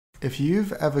If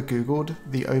you've ever Googled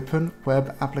the Open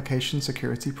Web Application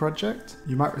Security Project,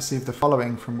 you might receive the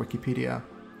following from Wikipedia.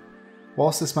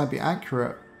 Whilst this might be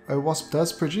accurate, OWASP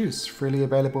does produce freely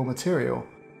available material,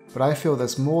 but I feel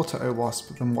there's more to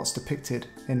OWASP than what's depicted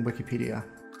in Wikipedia.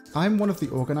 I'm one of the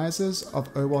organisers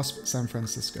of OWASP San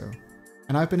Francisco,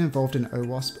 and I've been involved in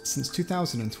OWASP since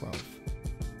 2012.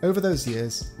 Over those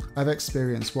years, I've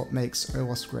experienced what makes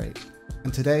OWASP great,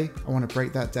 and today I want to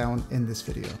break that down in this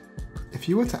video. If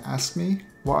you were to ask me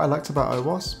what I liked about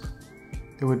OWASP,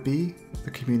 it would be the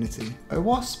community.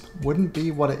 OWASP wouldn't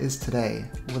be what it is today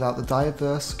without the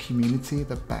diverse community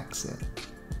that backs it.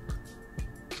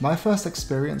 My first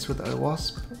experience with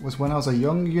OWASP was when I was a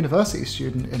young university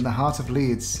student in the heart of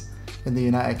Leeds in the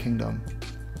United Kingdom.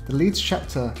 The Leeds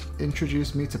chapter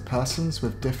introduced me to persons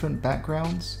with different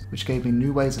backgrounds, which gave me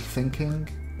new ways of thinking,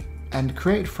 and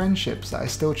created friendships that I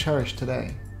still cherish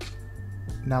today.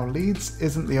 Now, Leeds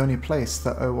isn't the only place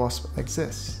that OWASP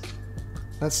exists.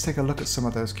 Let's take a look at some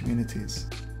of those communities.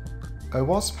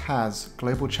 OWASP has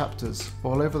global chapters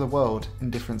all over the world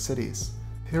in different cities.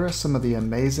 Here are some of the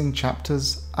amazing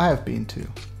chapters I have been to.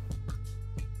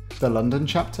 The London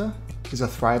chapter is a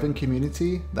thriving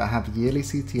community that have yearly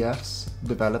CTFs,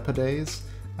 developer days,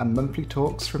 and monthly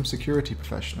talks from security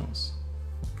professionals.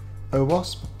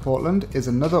 OWASP Portland is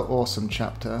another awesome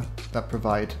chapter that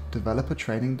provide developer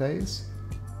training days,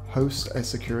 host a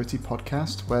security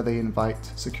podcast where they invite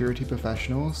security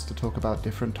professionals to talk about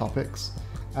different topics,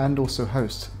 and also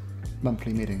host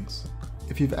monthly meetings.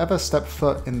 If you've ever stepped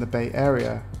foot in the Bay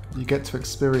Area, you get to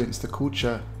experience the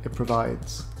culture it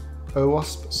provides.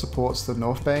 OWASP supports the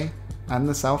North Bay and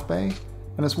the South Bay,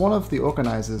 and as one of the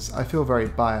organisers, I feel very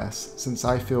biased since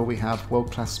I feel we have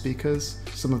world-class speakers,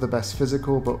 some of the best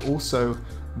physical but also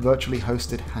virtually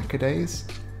hosted hacker days,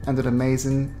 and an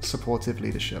amazing supportive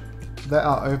leadership. There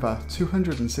are over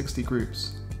 260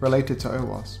 groups related to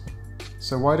OWASP,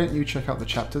 so why don't you check out the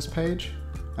chapters page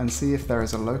and see if there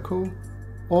is a local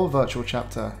or virtual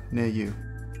chapter near you.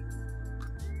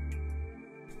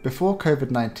 Before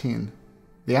COVID-19,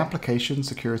 the application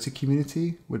security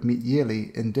community would meet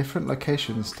yearly in different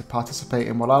locations to participate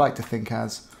in what I like to think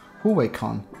as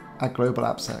HallwayCon at Global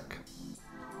AppSec.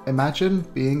 Imagine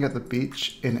being at the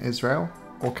beach in Israel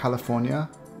or California,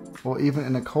 or even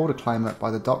in a colder climate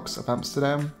by the docks of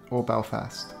Amsterdam or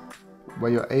Belfast,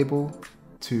 where you're able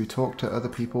to talk to other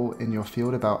people in your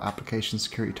field about application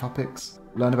security topics,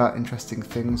 learn about interesting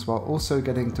things while also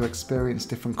getting to experience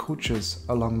different cultures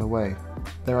along the way.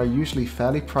 There are usually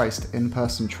fairly priced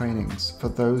in-person trainings for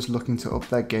those looking to up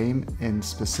their game in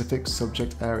specific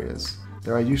subject areas.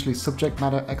 There are usually subject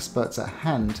matter experts at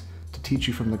hand to teach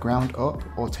you from the ground up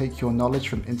or take your knowledge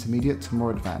from intermediate to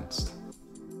more advanced.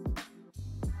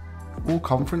 All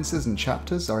conferences and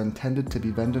chapters are intended to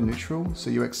be vendor neutral, so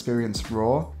you experience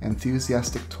raw,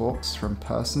 enthusiastic talks from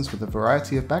persons with a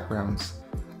variety of backgrounds.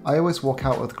 I always walk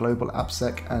out of Global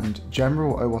AppSec and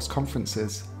general OWASP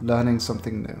conferences learning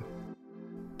something new.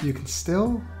 You can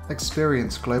still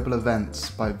experience global events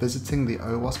by visiting the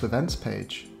OWASP events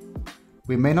page.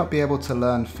 We may not be able to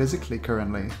learn physically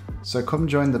currently, so come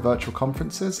join the virtual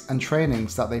conferences and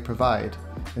trainings that they provide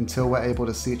until we're able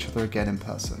to see each other again in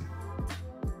person.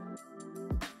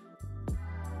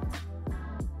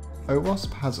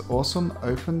 OWASP has awesome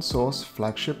open source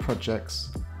flagship projects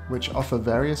which offer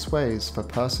various ways for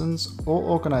persons or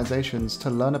organizations to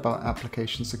learn about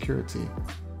application security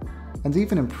and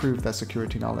even improve their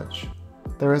security knowledge.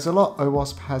 There is a lot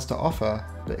OWASP has to offer,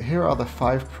 but here are the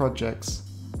 5 projects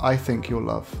I think you'll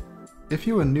love. If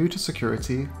you are new to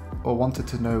security or wanted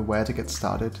to know where to get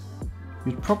started,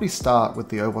 you'd probably start with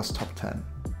the OWASP Top 10.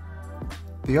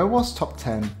 The OWASP Top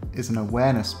 10 is an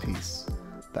awareness piece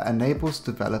that enables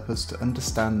developers to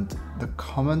understand the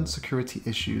common security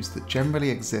issues that generally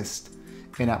exist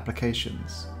in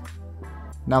applications.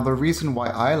 Now, the reason why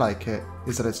I like it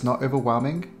is that it's not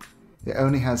overwhelming. It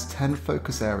only has 10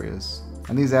 focus areas,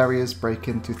 and these areas break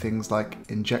into things like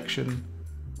injection,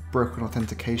 broken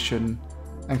authentication,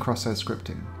 and cross-site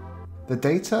scripting. The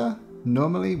data,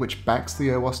 normally which backs the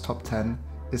OWASP Top 10,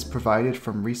 is provided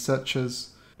from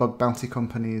researchers, bug bounty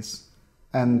companies,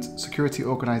 and security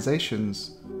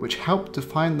organizations which help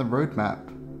define the roadmap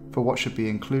for what should be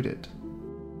included.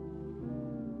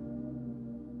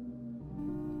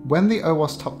 When the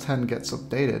OWASP Top 10 gets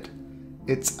updated,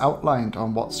 it's outlined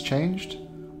on what's changed,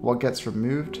 what gets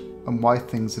removed, and why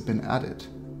things have been added.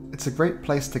 It's a great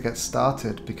place to get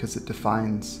started because it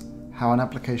defines how an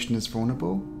application is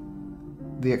vulnerable,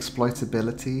 the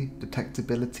exploitability,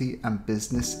 detectability, and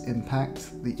business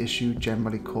impact the issue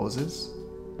generally causes,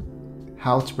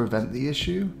 how to prevent the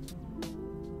issue,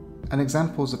 and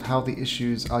examples of how the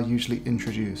issues are usually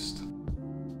introduced.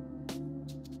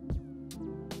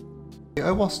 The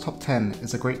OWASP Top 10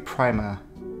 is a great primer,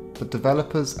 but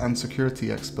developers and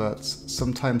security experts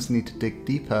sometimes need to dig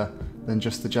deeper than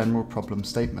just the general problem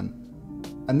statement.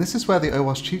 And this is where the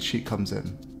OWASP cheat sheet comes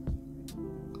in.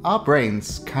 Our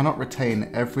brains cannot retain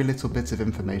every little bit of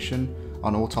information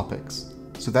on all topics,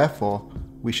 so therefore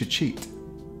we should cheat.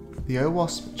 The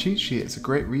OWASP cheat sheet is a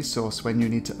great resource when you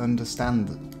need to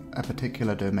understand a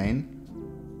particular domain.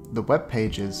 The web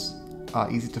pages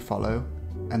are easy to follow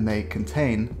and they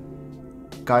contain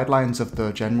guidelines of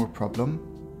the general problem,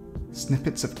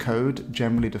 snippets of code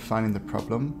generally defining the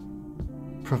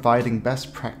problem, providing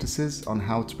best practices on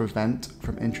how to prevent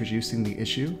from introducing the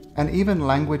issue, and even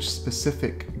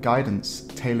language-specific guidance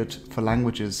tailored for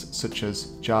languages such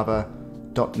as Java,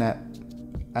 .NET,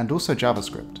 and also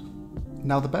JavaScript.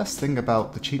 Now the best thing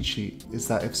about the cheat sheet is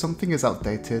that if something is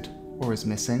outdated or is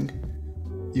missing,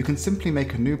 you can simply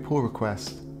make a new pull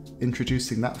request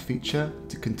introducing that feature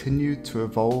to continue to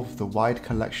evolve the wide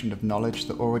collection of knowledge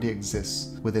that already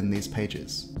exists within these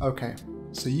pages. Okay,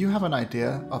 so you have an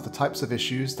idea of the types of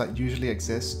issues that usually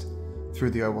exist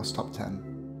through the OWASP Top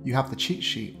 10. You have the cheat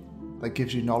sheet that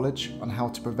gives you knowledge on how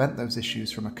to prevent those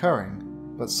issues from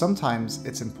occurring, but sometimes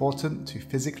it's important to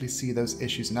physically see those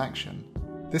issues in action.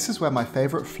 This is where my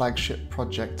favorite flagship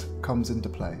project comes into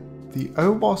play. The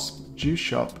OWASP Juice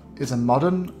Shop is a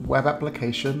modern web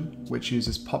application which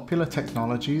uses popular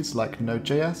technologies like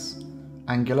Node.js,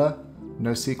 Angular,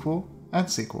 NoSQL, and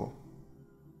SQL.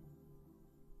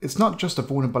 It's not just a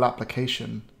vulnerable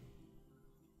application.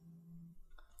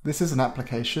 This is an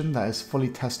application that is fully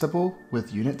testable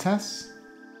with unit tests,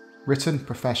 written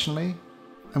professionally,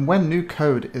 and when new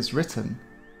code is written,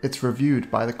 it's reviewed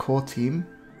by the core team,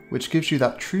 which gives you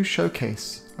that true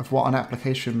showcase of what an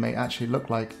application may actually look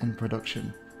like in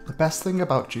production. The best thing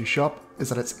about Juice Shop is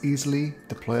that it's easily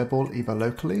deployable either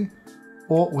locally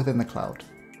or within the cloud.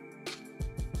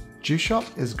 Juice Shop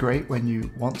is great when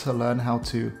you want to learn how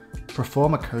to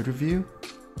perform a code review.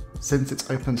 Since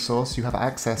it's open source, you have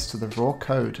access to the raw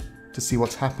code to see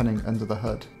what's happening under the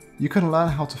hood. You can learn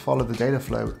how to follow the data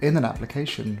flow in an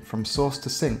application from source to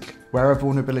sink, where a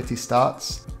vulnerability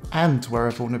starts and where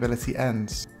a vulnerability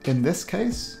ends. In this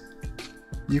case,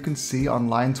 you can see on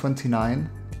line 29,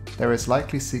 there is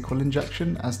likely SQL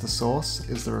injection as the source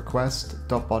is the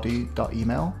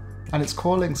request.body.email, and it's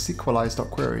calling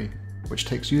SQLize.query, which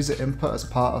takes user input as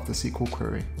part of the SQL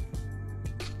query.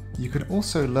 You can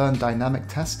also learn dynamic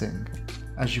testing,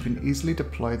 as you can easily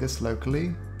deploy this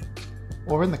locally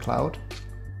or in the cloud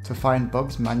to find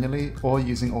bugs manually or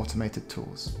using automated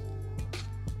tools.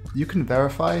 You can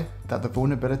verify that the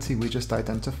vulnerability we just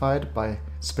identified by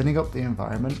spinning up the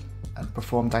environment and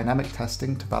perform dynamic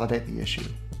testing to validate the issue.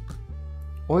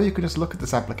 Or you can just look at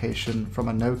this application from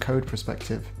a no-code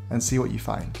perspective and see what you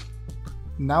find.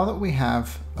 Now that we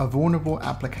have a vulnerable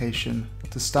application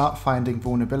to start finding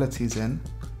vulnerabilities in,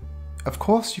 of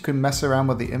course you can mess around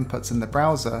with the inputs in the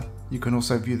browser, you can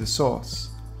also view the source.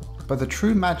 But the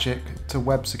true magic to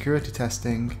web security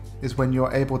testing is when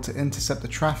you're able to intercept the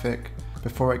traffic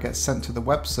before it gets sent to the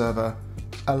web server,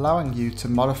 allowing you to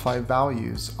modify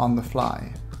values on the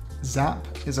fly. Zap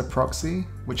is a proxy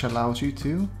which allows you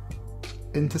to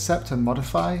intercept and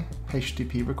modify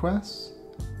HTTP requests.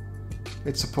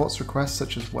 It supports requests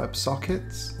such as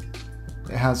WebSockets.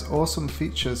 It has awesome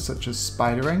features such as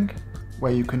spidering,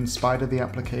 where you can spider the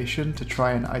application to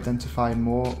try and identify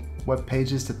more web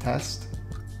pages to test.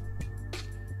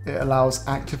 It allows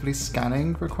actively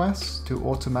scanning requests to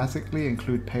automatically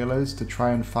include payloads to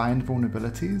try and find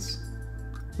vulnerabilities.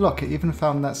 Look, it even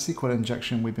found that SQL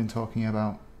injection we've been talking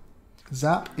about.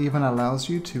 Zap even allows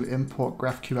you to import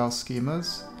GraphQL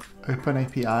schemas,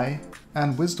 OpenAPI,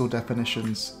 and WSDL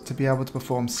definitions to be able to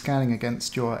perform scanning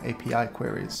against your API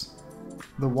queries.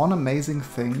 The one amazing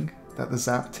thing that the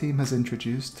Zap team has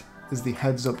introduced is the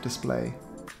heads-up display,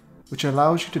 which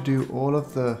allows you to do all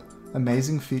of the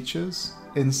amazing features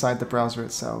inside the browser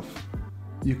itself.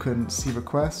 You can see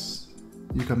requests,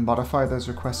 you can modify those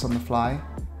requests on the fly,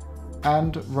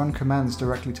 and run commands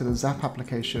directly to the Zap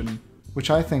application, which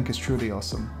I think is truly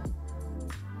awesome.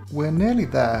 We're nearly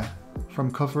there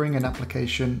from covering an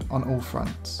application on all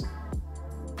fronts.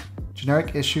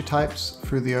 Generic issue types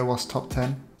through the OWASP Top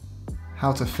 10,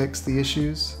 how to fix the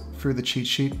issues through the cheat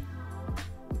sheet,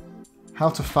 how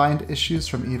to find issues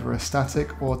from either a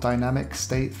static or dynamic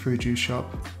state through Juice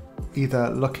Shop, either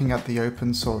looking at the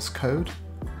open source code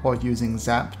or using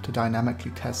Zap to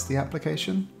dynamically test the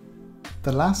application.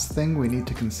 The last thing we need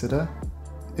to consider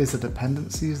is the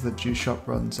dependencies that Juice Shop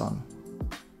runs on.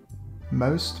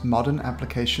 Most modern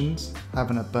applications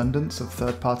have an abundance of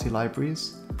third-party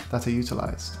libraries that are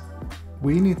utilized.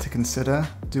 We need to consider,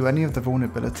 do any of the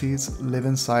vulnerabilities live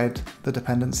inside the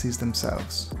dependencies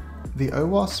themselves? The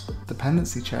OWASP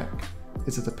dependency check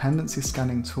is a dependency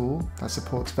scanning tool that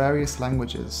supports various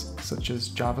languages such as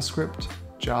JavaScript,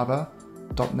 Java,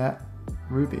 .NET,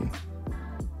 Ruby.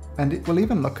 And it will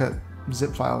even look at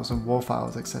zip files and WAR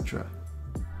files, etc.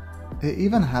 It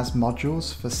even has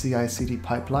modules for CI/CD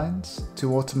pipelines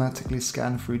to automatically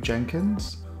scan through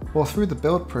Jenkins or through the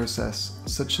build process,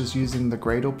 such as using the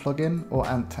Gradle plugin or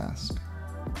Ant task.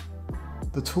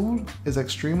 The tool is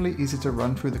extremely easy to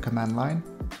run through the command line,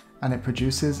 and it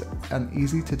produces an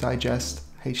easy to digest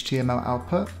HTML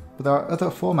output, but there are other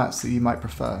formats that you might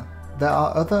prefer. There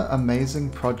are other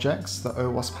amazing projects that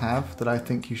OWASP have that I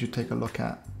think you should take a look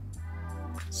at,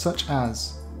 such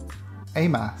as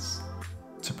AMAS,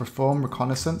 to perform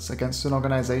reconnaissance against an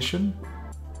organization,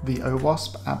 the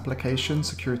OWASP Application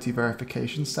Security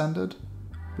Verification Standard,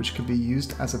 which can be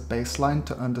used as a baseline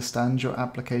to understand your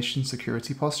application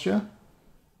security posture,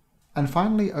 and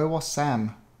finally OWASP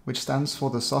SAM, which stands for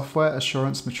the Software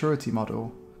Assurance Maturity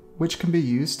Model, which can be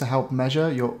used to help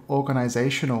measure your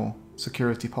organizational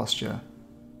security posture.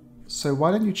 So why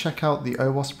don't you check out the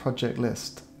OWASP project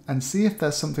list and see if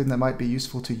there's something that might be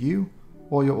useful to you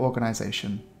or your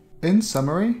organization. In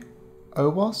summary,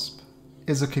 OWASP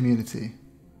is a community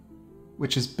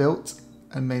which is built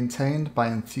and maintained by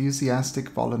enthusiastic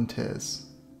volunteers.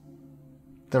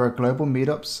 There are global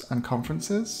meetups and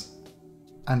conferences,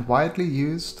 and widely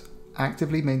used,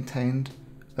 actively maintained,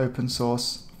 open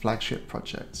source flagship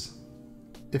projects.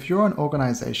 If you're an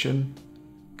organization,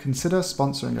 consider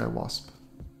sponsoring OWASP.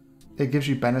 It gives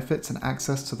you benefits and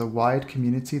access to the wide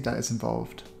community that is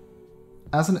involved.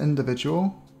 As an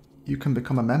individual, you can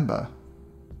become a member.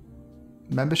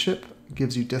 Membership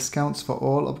gives you discounts for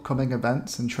all upcoming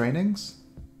events and trainings,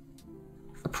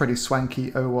 a pretty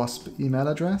swanky OWASP email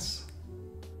address,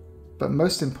 but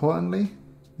most importantly,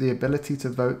 the ability to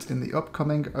vote in the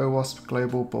upcoming OWASP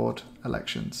Global Board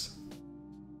elections.